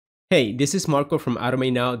Hey, this is Marco from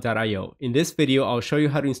automateNow.io. In this video, I'll show you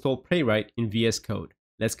how to install Playwright in VS Code.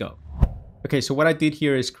 Let's go. Okay, so what I did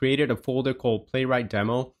here is created a folder called Playwright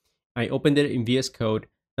Demo. I opened it in VS Code.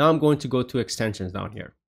 Now I'm going to go to extensions down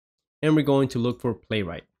here. And we're going to look for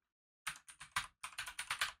Playwright.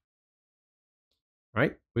 All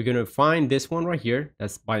right, we're going to find this one right here.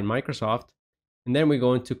 That's by Microsoft. And then we're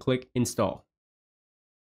going to click Install.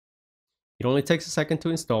 It only takes a second to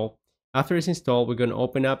install. After it's installed, we're going to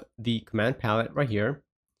open up the command palette right here,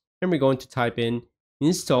 and we're going to type in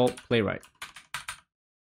install Playwright.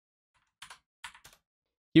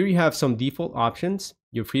 Here you have some default options.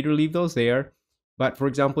 You're free to leave those there. But for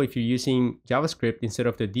example, if you're using JavaScript instead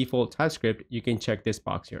of the default TypeScript, you can check this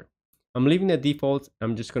box here. I'm leaving the default.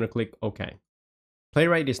 I'm just going to click OK.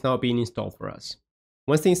 Playwright is now being installed for us.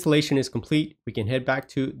 Once the installation is complete, we can head back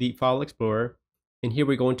to the File Explorer. And here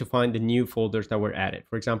we're going to find the new folders that were added.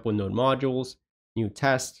 For example, node modules, new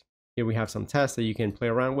tests. Here we have some tests that you can play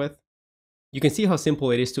around with. You can see how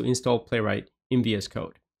simple it is to install Playwright in VS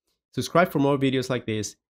Code. Subscribe for more videos like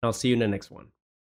this, and I'll see you in the next one.